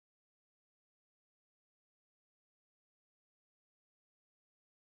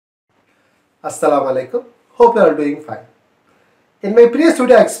Assalamu alaikum. Hope you are doing fine. In my previous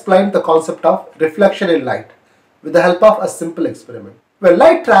video, I explained the concept of reflection in light with the help of a simple experiment. When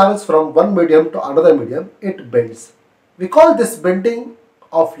light travels from one medium to another medium, it bends. We call this bending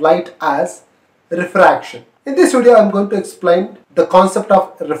of light as refraction. In this video, I am going to explain the concept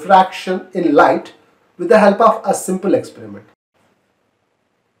of refraction in light with the help of a simple experiment.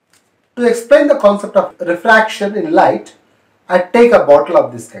 To explain the concept of refraction in light, I take a bottle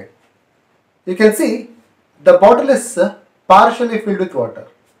of this kind. You can see the bottle is partially filled with water.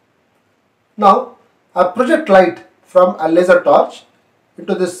 Now I project light from a laser torch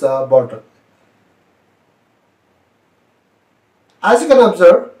into this bottle. As you can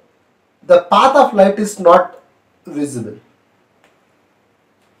observe, the path of light is not visible.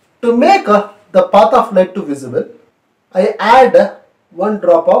 To make the path of light to visible, I add one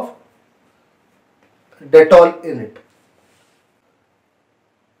drop of Dettol in it.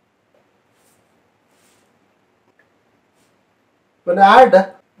 When I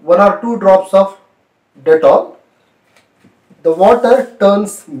add 1 or 2 drops of Dettol, the water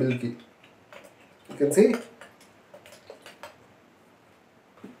turns milky. You can see.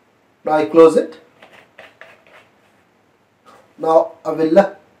 Now I close it. Now I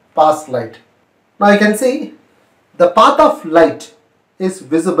will pass light. Now you can see the path of light is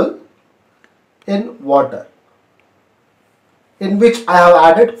visible in water, in which I have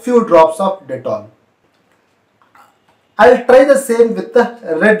added few drops of Dettol. I will try the same with the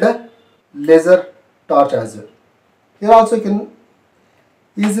red laser torch as well. Here also you can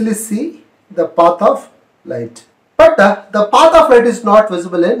easily see the path of light. But the path of light is not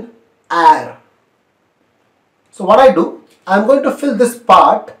visible in air. So what I do, I am going to fill this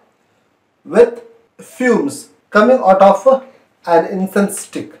part with fumes coming out of an incense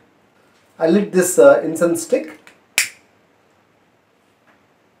stick. I lit this incense stick.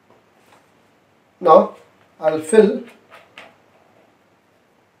 Now I will fill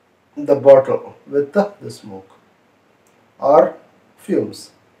the bottle with the smoke or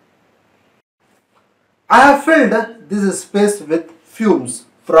fumes. I have filled this space with fumes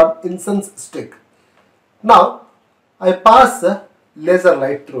from incense stick. Now I pass laser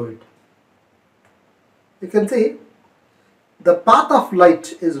light through it. You can see the path of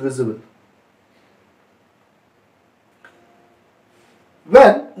light is visible.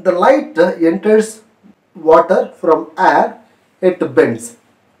 When the light enters water from air, it bends.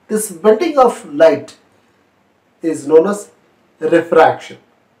 This bending of light is known as refraction.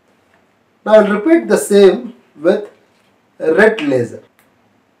 Now I will repeat the same with red laser.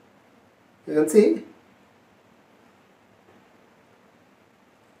 You can see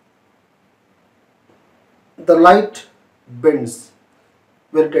the light bends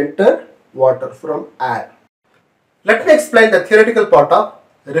when it enters water from air. Let me explain the theoretical part of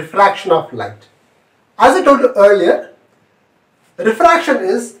refraction of light. As I told you earlier, refraction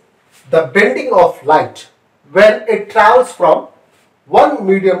is the bending of light when it travels from one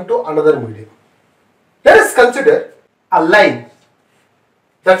medium to another medium. Let us consider a line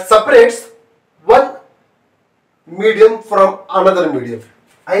that separates one medium from another medium.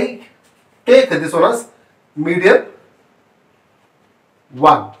 I take this one as medium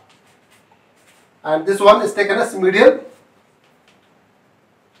 1 and this one is taken as medium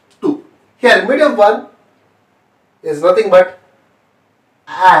 2. Here medium 1 is nothing but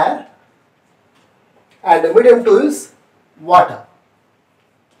air and the medium 2 is water.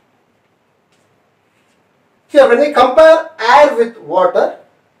 Here when we compare air with water,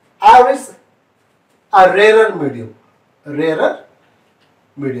 air is a rarer medium,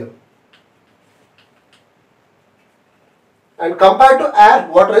 and compared to air,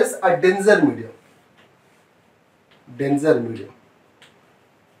 water is a denser medium.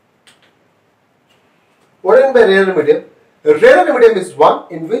 What do you mean by rarer medium? A rarer medium is one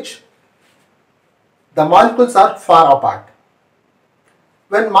in which the molecules are far apart.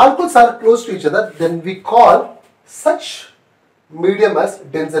 When molecules are close to each other, then we call such medium as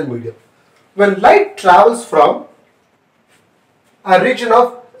denser medium. When light travels from a region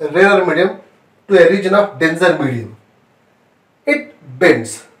of rarer medium to a region of denser medium, it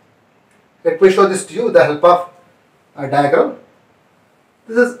bends. Let me show this to you with the help of a diagram.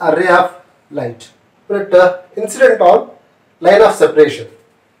 This is a ray of light. But incident on line of separation,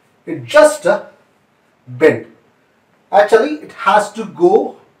 it just bend. Actually it has to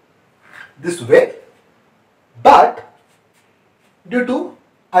go this way, but due to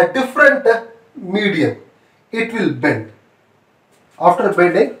a different medium it will bend. After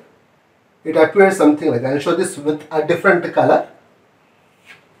bending, it appears something like that. I will show this with a different color.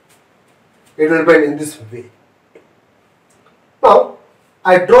 It will bend in this way. Now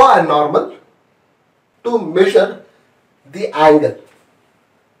I draw a normal to measure the angle.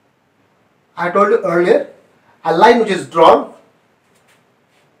 I told you earlier, a line which is drawn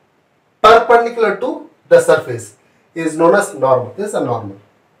perpendicular to the surface is known as normal. This is a normal.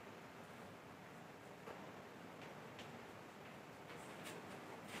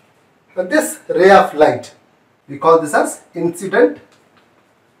 And this ray of light, we call this as incident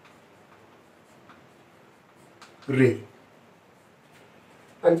ray.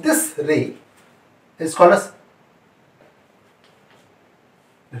 And this ray is called as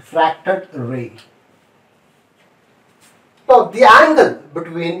refracted ray. Now the angle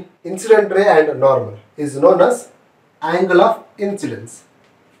between incident ray and normal is known as angle of incidence.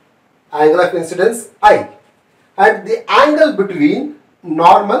 Angle of incidence I. And the angle between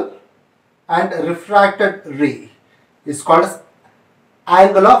normal and refracted ray is called as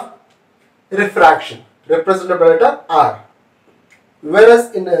angle of refraction, represented by letter R.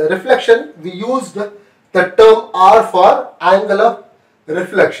 Whereas in reflection we used the term R for angle of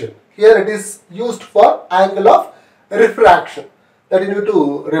reflection. Here it is used for angle of refraction. That you need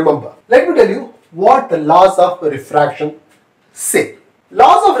to remember. Let me tell you what the laws of refraction say.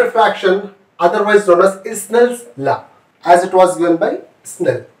 Laws of refraction, otherwise known as Snell's law, as it was given by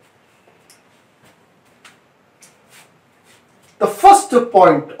Snell. The first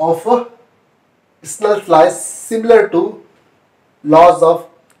point of Snell's law is similar to laws of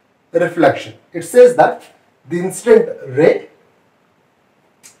reflection. It says that the incident ray,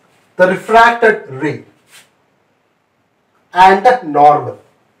 the refracted ray and the normal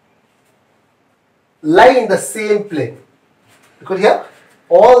lie in the same plane. Because here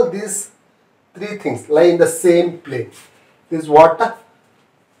all these three things lie in the same plane. This is what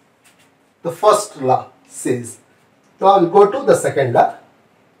the first law says. Now I will go to the second law.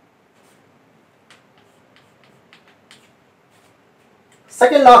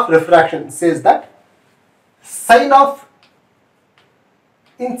 Second law of refraction says that sine of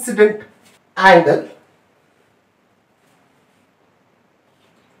incident angle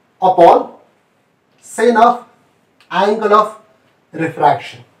upon sine of angle of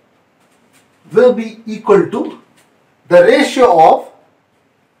refraction will be equal to the ratio of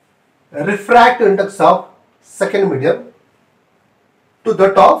refractive index of second medium to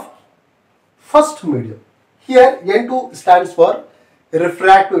that of first medium. Here N2 stands for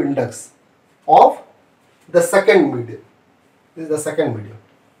refractive index of the second medium. This is the second medium.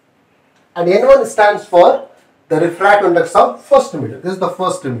 And N1 stands for the refractive index of first medium. This is the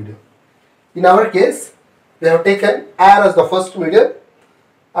first medium. In our case, we have taken air as the first medium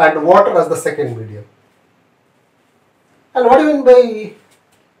and water as the second medium. And what do you mean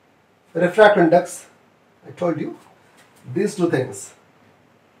by refractive index? I told you these two things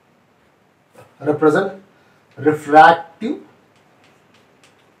represent refractive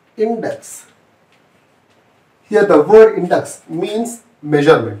index. Here the word index means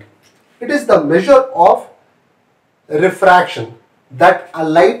measurement. It is the measure of refraction that a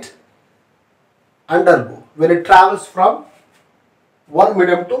light undergo when it travels from one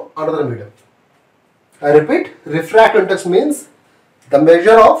medium to another medium. I repeat, refractive index means the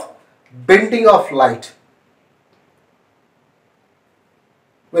measure of bending of light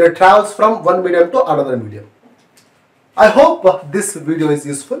when it travels from one medium to another medium. I hope this video is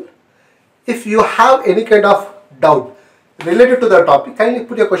useful. If you have any kind of doubt related to the topic, kindly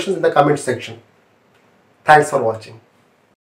put your questions in the comment section. Thanks for watching.